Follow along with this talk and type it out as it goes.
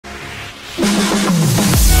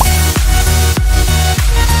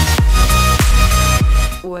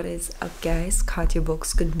What is up, guys?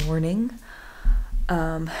 KatiaBulks, good morning.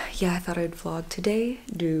 Yeah, I thought I'd vlog today,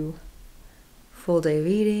 do full day of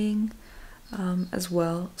eating as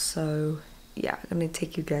well. So yeah, I'm gonna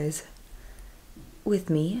take you guys with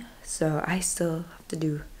me. So I still have to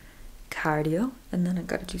do cardio, and then I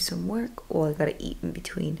gotta do some work, or I gotta eat in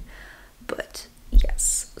between. But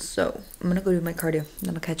yes, so I'm gonna go do my cardio, and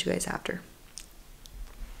then I'll catch you guys after.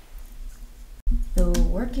 So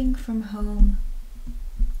working from home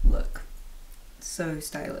look, so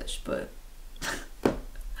stylish, but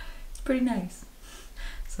it's pretty nice.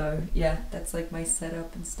 So yeah, that's like my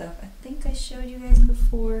setup and stuff. I think I showed you guys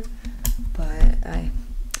before, but I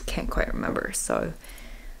can't quite remember. So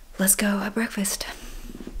let's go have breakfast.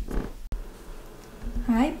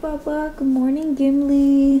 Hi, Bubba. Good morning,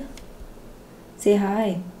 Gimli. Say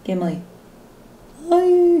hi, Gimli.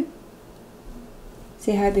 Hi.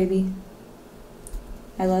 Say hi, baby.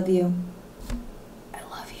 I love you. I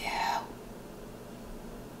love you.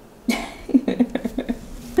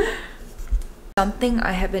 Something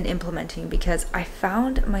I have been implementing, because I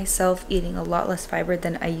found myself eating a lot less fiber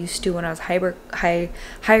than I used to when I was higher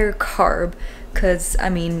carb, because I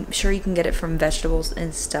mean, sure, you can get it from vegetables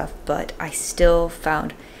and stuff, but I still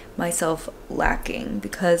found myself lacking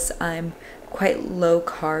because I'm quite low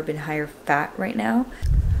carb and higher fat right now.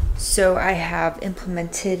 So I have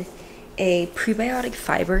implemented a prebiotic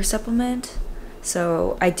fiber supplement.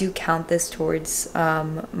 So I do count this towards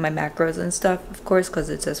my macros and stuff, of course, because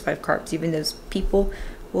it says 5 carbs. Even those people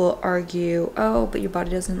will argue, oh, but your body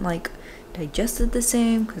doesn't like digest it the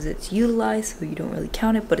same because it's utilized, so you don't really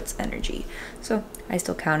count it, but it's energy. So I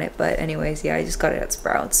still count it. But anyways, yeah, I just got it at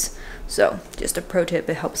Sprouts. So just a pro tip,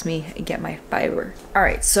 it helps me get my fiber. All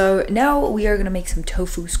right, so now we are gonna make some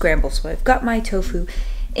tofu scramble. So I've got my tofu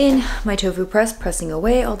in my tofu press, pressing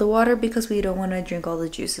away all the water because we don't want to drink all the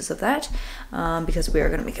juices of that, because we are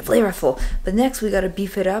going to make it flavorful. But next we got to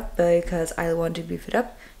beef it up, because I want to beef it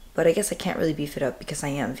up, but I guess I can't really beef it up because I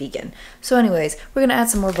am vegan. So anyways, we're going to add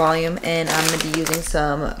some more volume, and I'm going to be using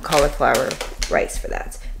some cauliflower rice for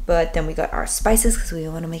that. But then we got our spices because we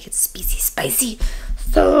want to make it spicy.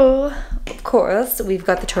 So of course we've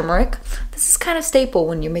got the turmeric. This is kind of staple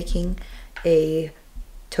when you're making a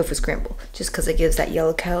tofu scramble, just because it gives that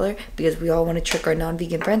yellow color, because we all want to trick our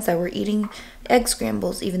non-vegan friends that we're eating egg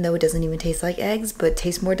scrambles, even though it doesn't even taste like eggs, but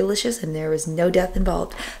tastes more delicious and there is no death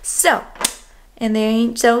involved. So, and they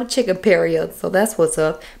ain't so chicken period, so that's what's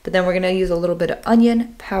up. But then we're gonna use a little bit of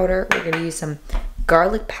onion powder, we're gonna use some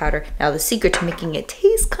garlic powder. Now the secret to making it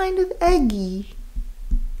taste kind of eggy,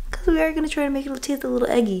 because we are gonna try to make it taste a little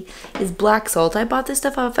eggy, is black salt. I bought this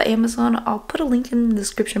stuff off of Amazon. I'll put a link in the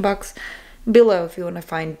description box below if you want to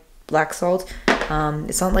find black salt.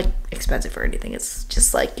 It's not like expensive or anything. It's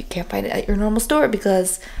just like you can't find it at your normal store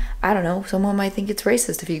because, I don't know, someone might think it's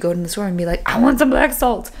racist if you go to the store and be like, I want some black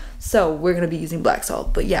salt. So we're gonna be using black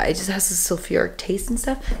salt. But yeah, it just has this sulfuric taste and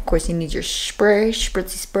stuff. Of course, you need your spritzy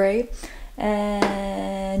spray.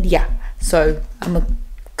 And yeah, so I'm gonna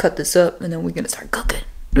cut this up and then we're gonna start cooking.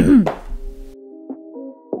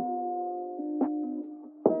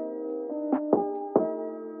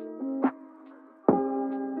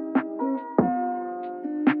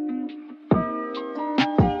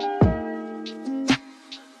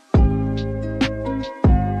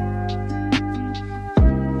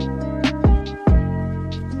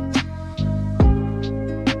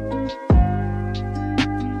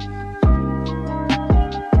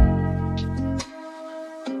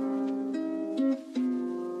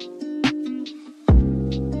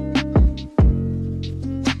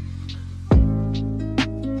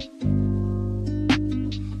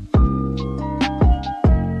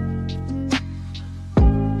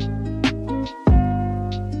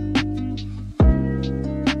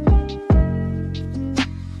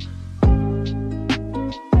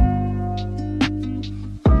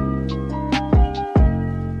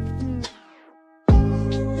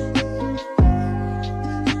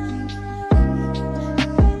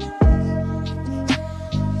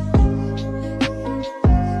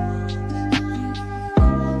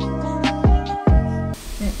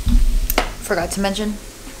 Forgot to mention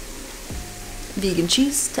vegan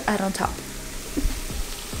cheese to add on top.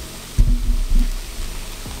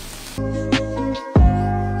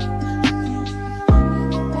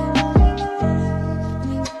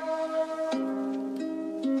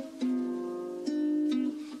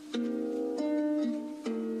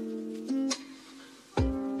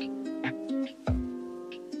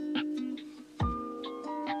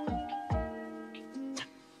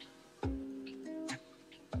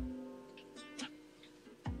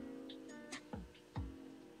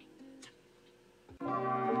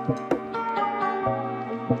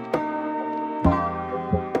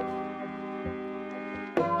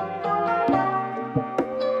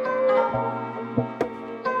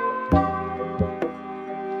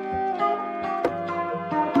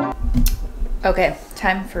 Okay,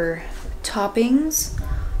 time for toppings.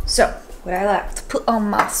 So, what I like to put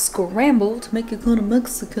on my scramble to make it kind of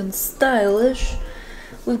Mexican stylish.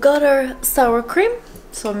 We've got our sour cream.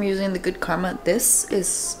 So I'm using the Good Karma. This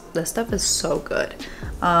stuff is so good.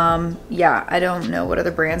 Yeah, I don't know what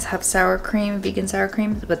other brands have sour cream, vegan sour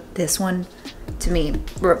cream, but this one to me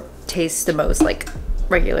tastes the most like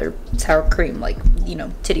regular sour cream, like, you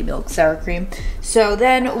know, titty milk sour cream. So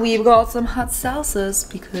then we've got some hot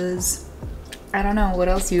salsas because I don't know what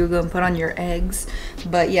else you're gonna put on your eggs.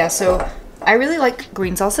 But yeah, so I really like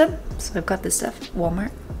green salsa. So I've got this stuff,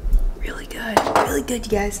 Walmart. Really good,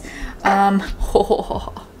 you guys.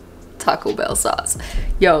 Taco Bell sauce.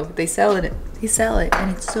 Yo, they sell it,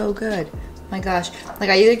 and it's so good. My gosh, like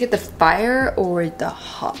I either get the fire or the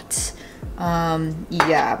hot.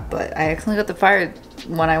 Yeah, but I accidentally got the fire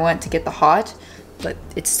when I went to get the hot, but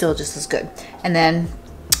it's still just as good. And then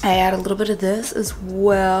I add a little bit of this as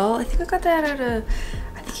well. I think I got that at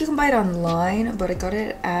I think you can buy it online, but I got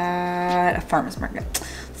it at a farmer's market.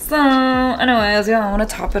 So anyways, yeah, I want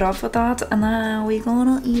to top it off with that, and then we're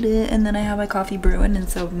gonna eat it. And then I have my coffee brewing, and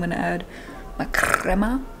so I'm gonna add my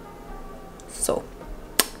crema. So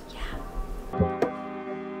yeah.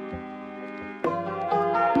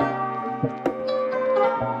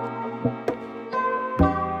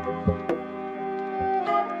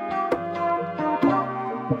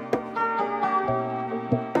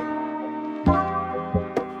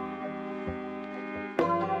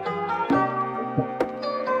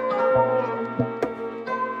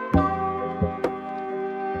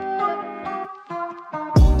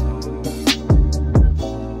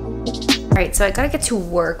 Alright, so I gotta get to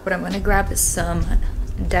work, but I'm gonna grab some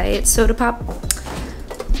diet soda pop.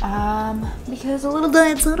 Because a little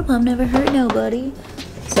diet soda pop never hurt nobody.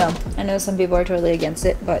 So, I know some people are totally against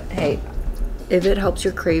it, but hey, if it helps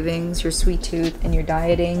your cravings, your sweet tooth, and your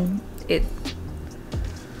dieting, you're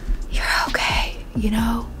okay, you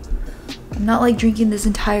know? I'm not like drinking this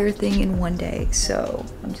entire thing in one day, so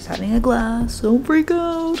I'm just having a glass. Don't freak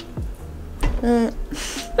out.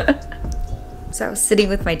 So I was sitting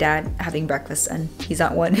with my dad having breakfast, and he's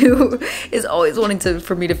not one who is always wanting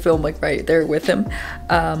for me to film like right there with him.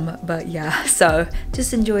 But yeah, so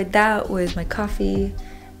just enjoyed that with my coffee.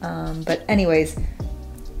 But anyways,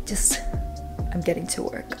 I'm getting to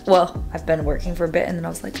work. Well, I've been working for a bit, and then I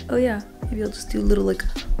was like, oh yeah, maybe I'll just do a little like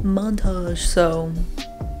montage. So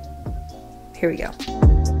here we go.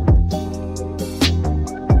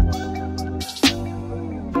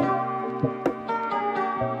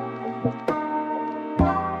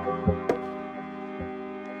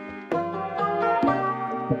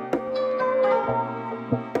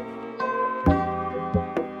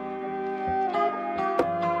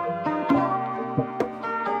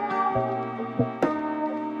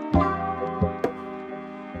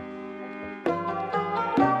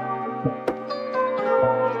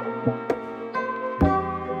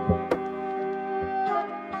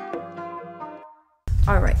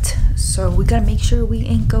 Alright, so we gotta make sure we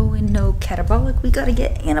ain't going no catabolic. We gotta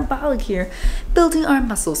get anabolic here, building our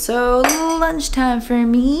muscles. So lunchtime for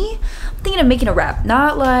me. I'm thinking of making a wrap,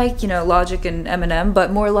 not like, you know, Logic and M&M,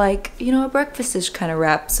 but more like, you know, a breakfast-ish kind of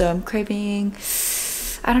wrap. So I'm craving,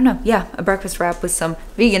 I don't know, yeah, a breakfast wrap with some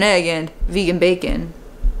vegan egg and vegan bacon.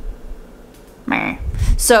 Meh.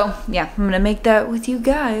 So yeah, I'm gonna make that with you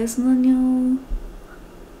guys, and then you'll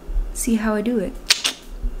see how I do it.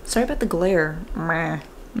 Sorry about the glare.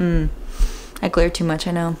 I glare too much,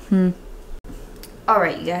 I know.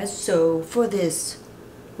 Alright, you guys, so for this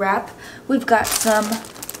wrap, we've got some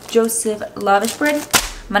Joseph lavish bread.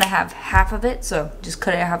 I'm gonna have half of it, so just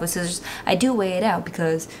cut it in half with scissors. I do weigh it out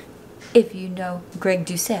because if you know Greg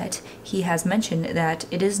Doucette, he has mentioned that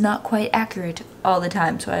it is not quite accurate all the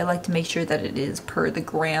time. So I like to make sure that it is per the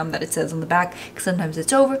gram that it says on the back, because sometimes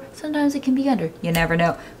it's over, sometimes it can be under. You never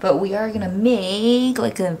know. But we are gonna make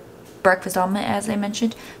like a breakfast omelet, as I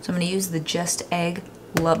mentioned. So I'm gonna use the Just Egg.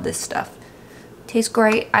 Love this stuff. Tastes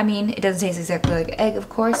great. I mean, it doesn't taste exactly like egg, of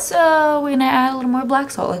course. So we're gonna add a little more black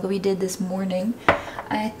salt like we did this morning.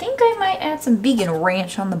 I think I might add some vegan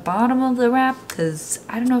ranch on the bottom of the wrap, because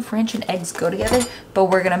I don't know if ranch and eggs go together, but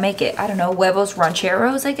we're gonna make it, I don't know, huevos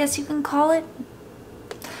rancheros, I guess you can call it.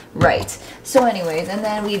 Right. So anyways, and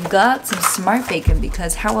then we've got some smart bacon,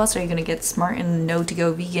 because how else are you gonna get smart and know to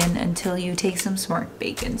go vegan until you take some smart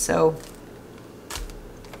bacon? So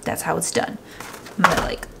that's how it's done. I'm gonna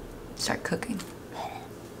like start cooking.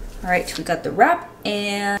 All right, we got the wrap,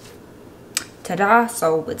 and ta-da,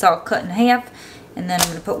 so it's all cut in half. And then I'm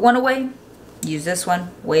gonna put one away, use this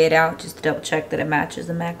one, weigh it out just to double check that it matches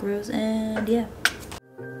the macros, and yeah.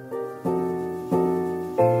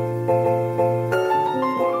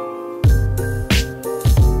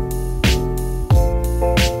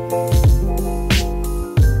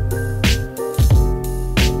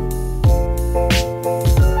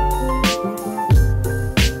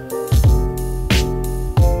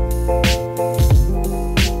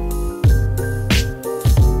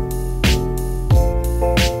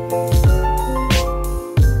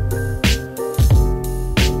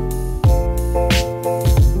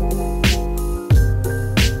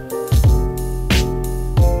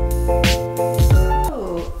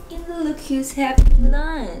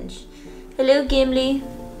 Hello, Gimli.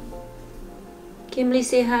 Gimli,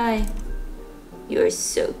 say hi. You're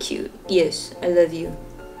so cute. Yes, I love you.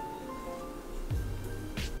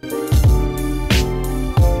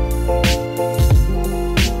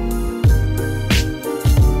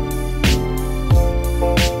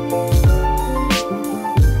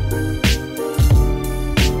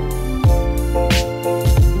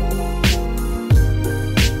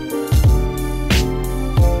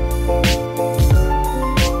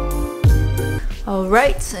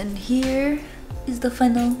 Alright, and here is the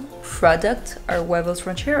final product, our huevos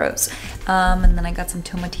rancheros. And then I got some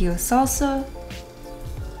tomatillo salsa.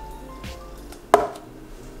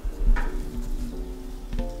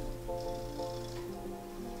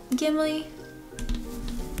 Gimli.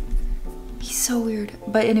 He's so weird.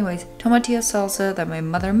 But anyways, tomatillo salsa that my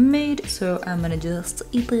mother made, so I'm gonna just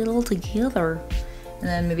eat it all together. And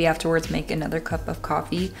then maybe afterwards make another cup of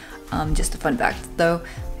coffee. Just a fun fact though,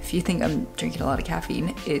 if you think I'm drinking a lot of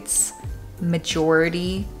caffeine, it's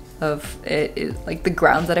majority of it is like the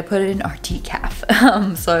grounds that I put it in are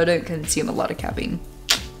decaf. So I don't consume a lot of caffeine.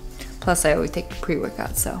 Plus I always take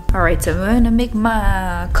pre-workout, so. All right, so I'm gonna make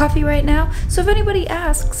my coffee right now. So if anybody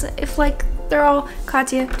asks if like they're all,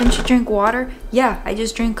 Katia, don't you drink water? Yeah, I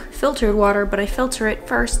just drink filtered water, but I filter it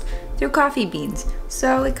first through coffee beans.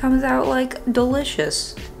 So it comes out like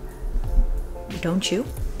delicious. Don't you?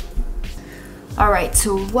 All right,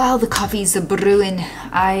 so while the coffee's brewing,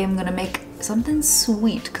 I am gonna make something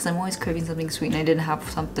sweet because I'm always craving something sweet and I didn't have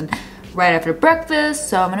something right after breakfast.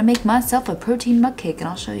 So I'm gonna make myself a protein mug cake and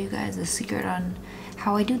I'll show you guys the secret on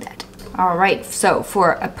how I do that. All right, so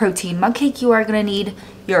for a protein mug cake, you are gonna need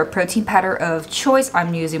your protein powder of choice.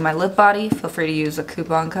 I'm using my Live Body. Feel free to use a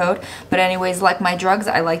coupon code. But anyways, like my drugs,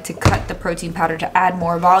 I like to cut the protein powder to add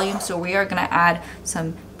more volume. So we are gonna add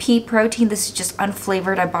some pea protein. This is just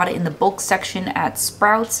unflavored. I bought it in the bulk section at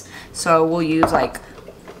Sprouts. So we'll use like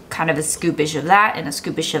kind of a scoopish of that and a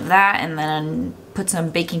scoopish of that, and then put some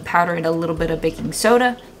baking powder and a little bit of baking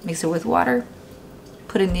soda, mix it with water,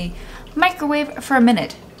 put in the microwave for a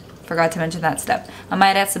minute. Forgot to mention that step. I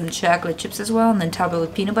might add some chocolate chips as well and then top it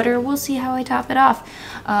with peanut butter. We'll see how I top it off.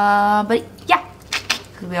 But yeah,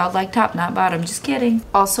 we all like top, not bottom, just kidding.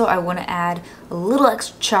 Also, I want to add a little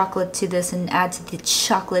extra chocolate to this and add to the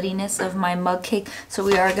chocolatiness of my mug cake. So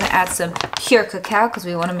we are going to add some pure cacao because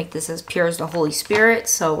we want to make this as pure as the Holy Spirit.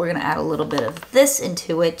 So we're going to add a little bit of this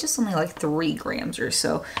into it, just only like 3 grams or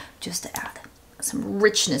so, just to add some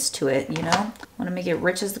richness to it, you know? I want to make it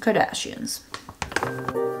rich as the Kardashians.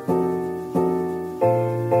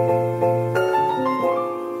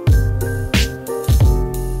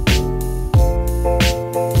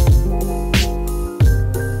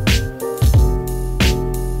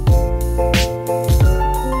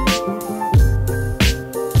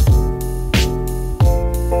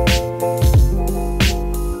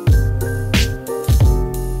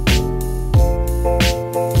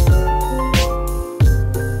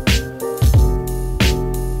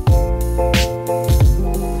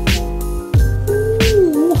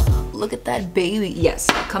 That baby, yes,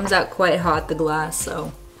 it comes out quite hot, the glass,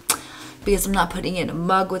 so because I'm not putting it in a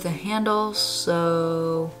mug with a handle,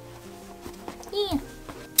 so yeah.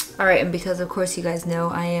 All right, and because of course you guys know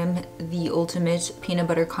I am the ultimate peanut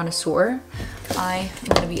butter connoisseur, I am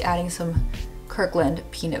going to be adding some Kirkland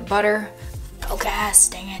peanut butter. Focus,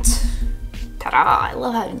 dang it. Ta-da, I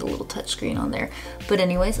love having the little touch screen on there. But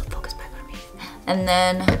anyways, focus back on me. And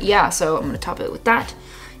then, yeah, so I'm going to top it with that.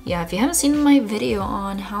 Yeah, if you haven't seen my video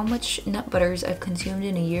on how much nut butters I've consumed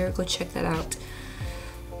in a year, go check that out.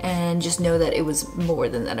 And just know that it was more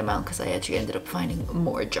than that amount because I actually ended up finding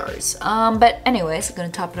more jars. But anyways, I'm gonna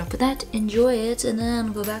top it up with that, enjoy it, and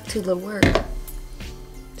then go back to the work.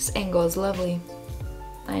 This angle is lovely.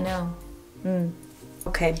 I know.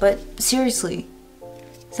 Okay, but seriously,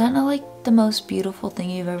 is that not like the most beautiful thing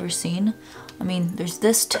you've ever seen? I mean, there's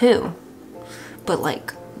this too, but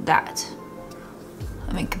like that.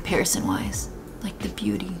 I mean, comparison-wise, like the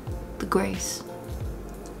beauty, the grace.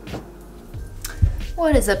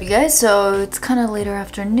 What is up, you guys? So it's kind of later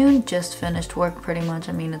afternoon, just finished work pretty much.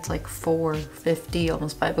 I mean, it's like 4:50,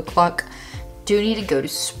 almost 5 o'clock. Do need to go to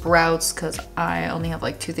Sprouts because I only have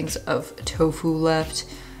like 2 things of tofu left.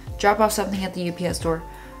 Drop off something at the UPS store.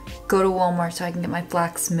 Go to Walmart so I can get my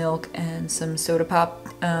flax milk and some soda pop,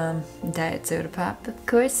 diet soda pop, of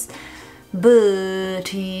course.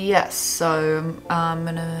 But yes, so I'm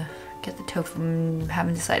gonna get the tofu.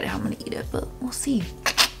 Haven't decided how I'm gonna eat it, but we'll see.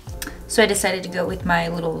 So I decided to go with my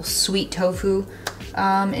little sweet tofu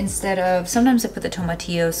instead of, sometimes I put the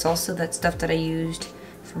tomatillo salsa, that stuff that I used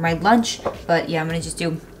for my lunch. But yeah, I'm gonna just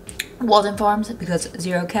do Walden Farms because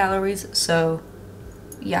 0 calories. So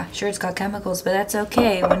yeah, sure, it's got chemicals, but that's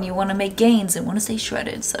okay when you want to make gains and want to stay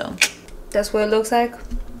shredded. So that's what it looks like.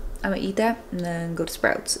 I'm gonna eat that and then go to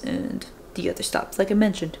Sprouts and the other stops like I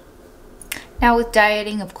mentioned. Now with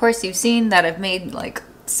dieting, of course you've seen that I've made like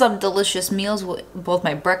some delicious meals. Both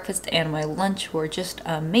my breakfast and my lunch were just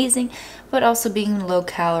amazing, but also being low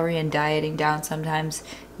calorie and dieting down, sometimes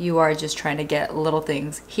you are just trying to get little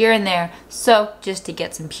things here and there. So just to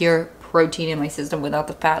get some pure protein in my system without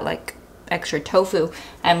the fat, like extra tofu,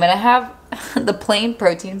 I'm gonna have the plain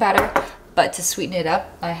protein powder, but to sweeten it up,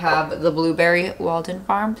 I have the blueberry Walden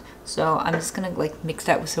Farms. So I'm just gonna like mix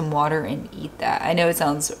that with some water and eat that. I know it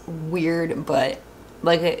sounds weird, but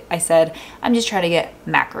like I said, I'm just trying to get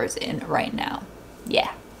macros in right now.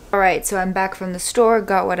 Yeah. Alright, so I'm back from the store,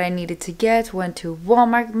 got what I needed to get, went to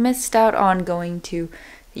Walmart, missed out on going to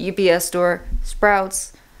the UPS store,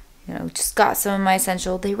 Sprouts, you know, just got some of my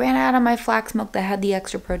essential. They ran out of my flax milk that had the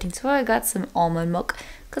extra protein, so I got some almond milk,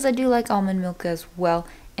 because I do like almond milk as well,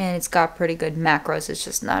 and it's got pretty good macros. It's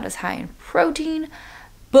just not as high in protein.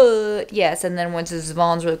 But yes, and then went to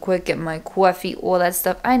Zvon's really quick, get my coffee, all that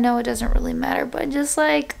stuff. I know it doesn't really matter, but just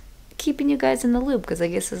like keeping you guys in the loop, because I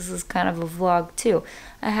guess this is kind of a vlog too.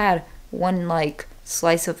 I had one like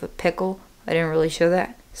slice of a pickle. I didn't really show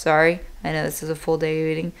that. Sorry. I know this is a full day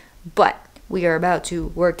of eating, but we are about to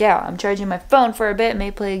work out. I'm charging my phone for a bit,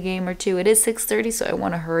 may play a game or two. It is 6:30, so I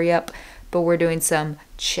want to hurry up, but we're doing some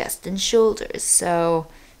chest and shoulders. So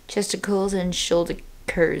chesticles and shoulder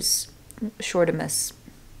curves, shortimus.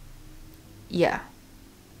 Yeah,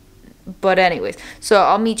 but anyways, so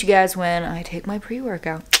I'll meet you guys when I take my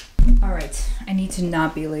pre-workout. All right, I need to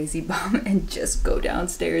not be lazy bum and just go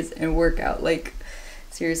downstairs and work out. Like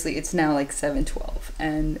seriously, it's now like 7:12,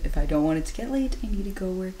 and if I don't want it to get late, I need to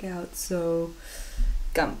go work out. So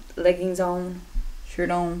got leggings on,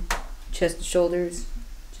 shirt on, chest and shoulders.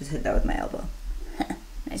 Just hit that with my elbow.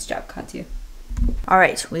 Nice job, Katia. All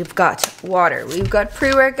right, we've got water, we've got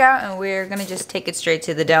pre-workout, and we're gonna just take it straight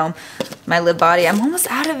to the dome. My Live Body, I'm almost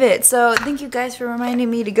out of it, so thank you guys for reminding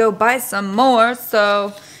me to go buy some more.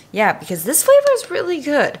 So yeah, because this flavor is really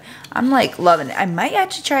good. I'm like loving it. I might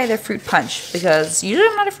actually try their fruit punch, because usually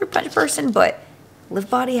I'm not a fruit punch person, but Live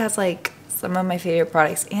Body has like some of my favorite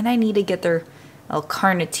products, and I need to get their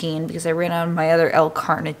L-carnitine because I ran out of my other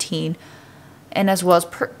L-carnitine. And as well as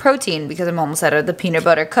protein, because I'm almost out of the peanut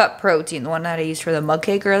butter cup protein, the one that I used for the mug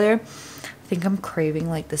cake earlier. I think I'm craving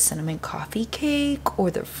like the cinnamon coffee cake or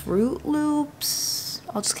the Fruit Loops.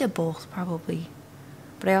 I'll just get both probably.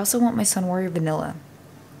 But I also want my Sun Warrior vanilla.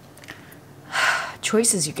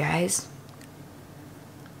 Choices, you guys.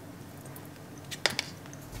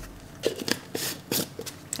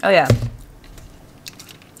 Oh yeah.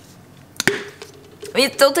 I mean,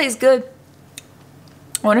 it still tastes good.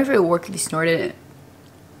 I wonder if it would work if you snorted it.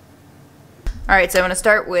 Alright, so I'm going to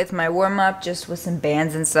start with my warm-up, just with some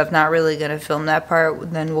bands and stuff. Not really going to film that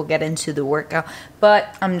part. Then we'll get into the workout.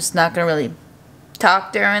 But I'm just not going to really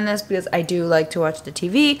talk during this, because I do like to watch the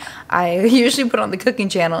TV. I usually put on the cooking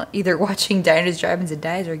channel, either watching Diners, Drive-Ins, and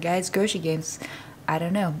Dives or Guys Grocery Games. I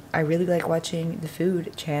don't know. I really like watching the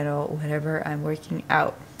food channel whenever I'm working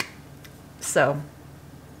out. So,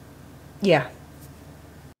 yeah.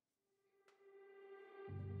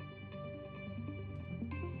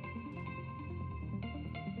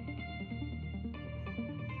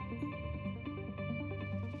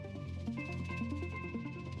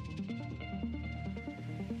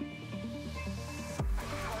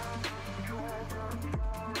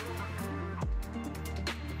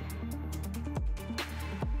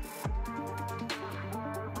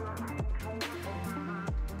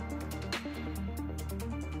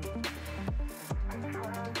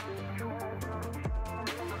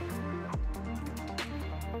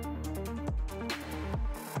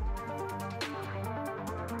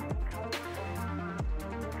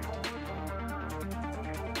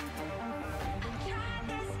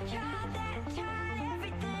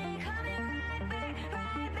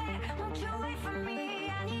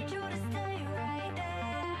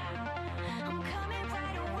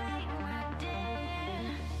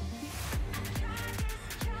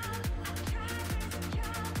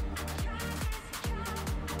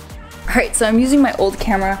 Alright, so I'm using my old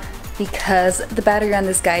camera because the battery on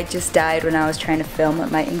this guy just died when I was trying to film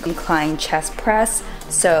my incline chest press.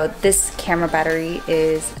 So this camera battery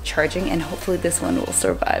is charging, and hopefully this one will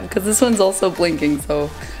survive, because this one's also blinking,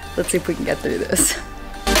 so let's see if we can get through this.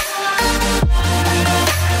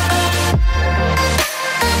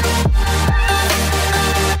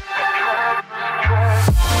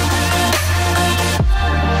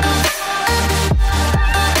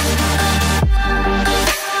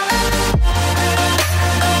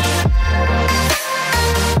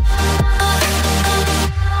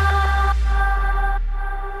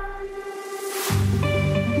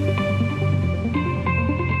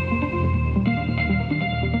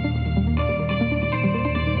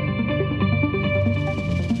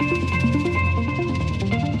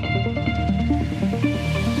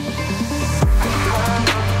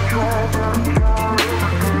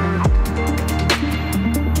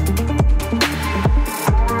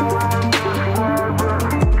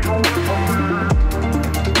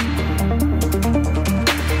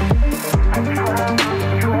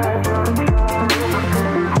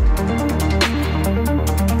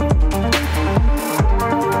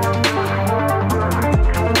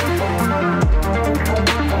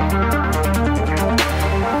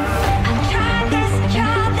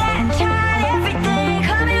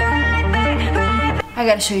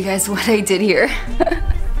 gotta show you guys what I did here.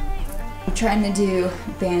 I'm trying to do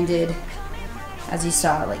banded, as you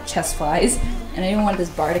saw, like chest flies, and I didn't want this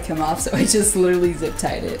bar to come off, so I just literally zip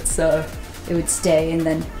tied it so it would stay, and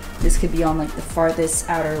then this could be on like the farthest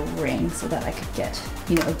outer ring so that I could get,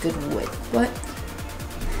 you know, a good width, but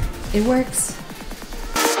it works.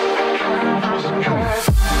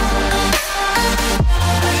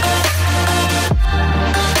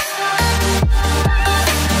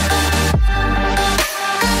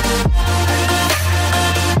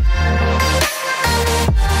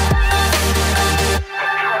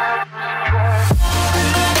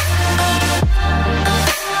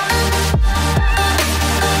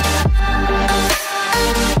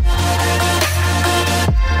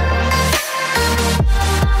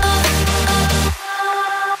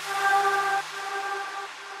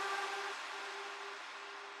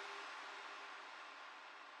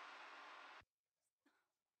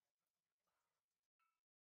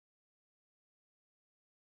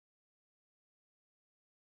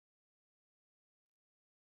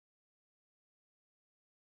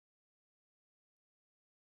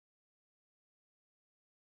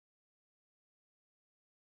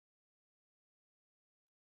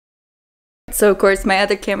 So of course my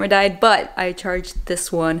other camera died, but I charged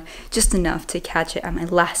this one just enough to catch it at my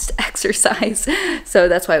last exercise. So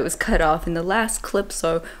that's why it was cut off in the last clip.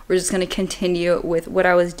 So we're just gonna continue with what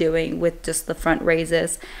I was doing with just the front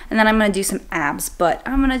raises. And then I'm gonna do some abs, but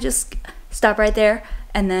I'm gonna just stop right there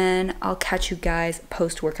and then I'll catch you guys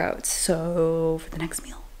post-workout. So for the next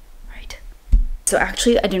meal, right? So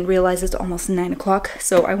actually I didn't realize it's almost 9 o'clock.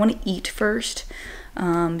 So I wanna eat first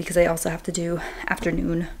because I also have to do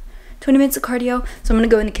afternoon 20 minutes of cardio. So I'm gonna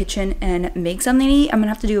go in the kitchen and make something to eat. I'm gonna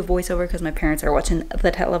have to do a voiceover because my parents are watching the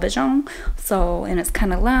television. So, and it's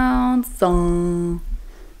kind of loud. So,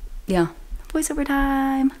 yeah, voiceover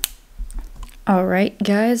time. All right,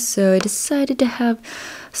 guys. So I decided to have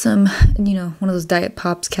some, you know, one of those diet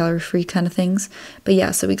pops, calorie-free kind of things. But yeah,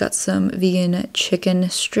 so we got some vegan chicken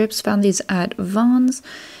strips. Found these at Vaughn's.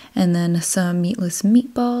 And then some meatless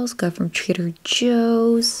meatballs got from Trader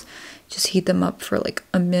Joe's. Just heat them up for like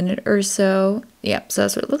a minute or so. Yeah, so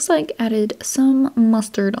that's what it looks like. Added some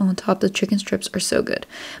mustard on top. The chicken strips are so good.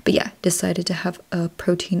 But yeah, decided to have a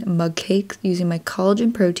protein mug cake using my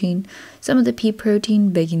collagen protein, some of the pea protein,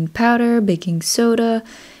 baking powder, baking soda.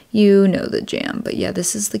 You know the jam. But yeah,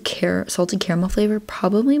 this is the salted caramel flavor.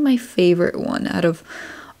 Probably my favorite one out of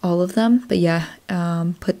all of them. But yeah,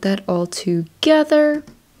 put that all together.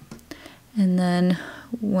 And then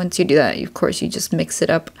once you do that, of course, you just mix it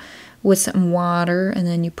up with some water and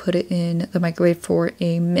then you put it in the microwave for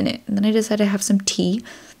a minute. And then I decided to have some tea.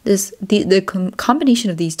 The combination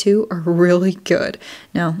of these two are really good.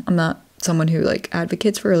 Now, I'm not someone who like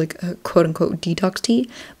advocates for like a quote unquote detox tea,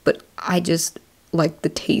 but I just like the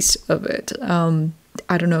taste of it.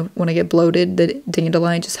 I don't know, when I get bloated, the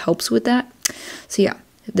dandelion just helps with that. So yeah,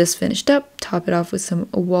 this finished up, top it off with some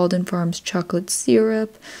Walden Farms chocolate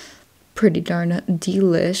syrup. Pretty darn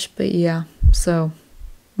delish, but yeah, so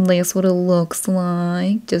that's what it looks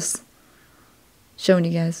like. Just showing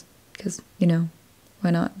you guys because, you know,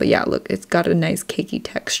 why not? But yeah, look, it's got a nice cakey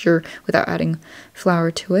texture without adding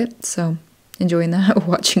flour to it. So enjoying that.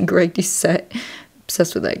 Watching Greg do set.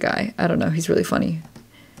 Obsessed with that guy. I don't know, he's really funny.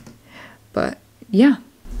 But yeah.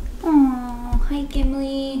 Oh, hi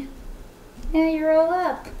Gimli. Now you're all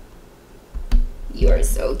up. You are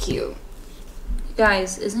so cute.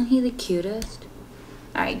 Guys, isn't he the cutest?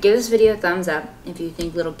 Alright, give this video a thumbs up if you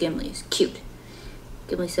think little Gimli is cute.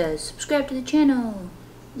 Gimli says, subscribe to the channel.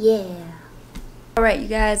 Yeah. Alright, you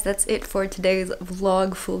guys, that's it for today's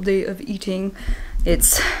vlog, full day of eating.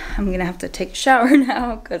 I'm gonna have to take a shower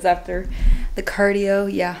now, because after the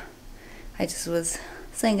cardio, yeah, I just was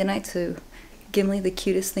saying goodnight to Gimli, the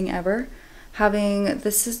cutest thing ever.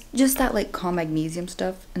 This is just that like calm magnesium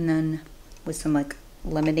stuff, and then with some like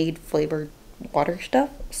lemonade flavored water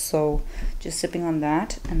stuff, so just sipping on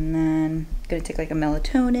that, and then gonna take like a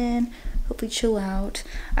melatonin, hopefully chill out.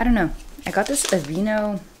 I don't know, I got this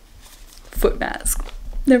Aveeno foot mask,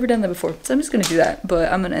 never done that before, so I'm just gonna do that.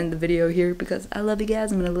 But I'm gonna end the video here because I love you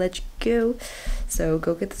guys. I'm gonna let you go, so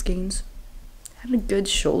go get the skins. I had a good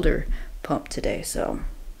shoulder pump today, so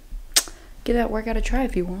give that workout a try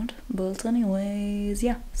if you want. But anyways,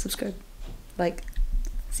 yeah, subscribe, like,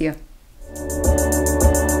 see ya.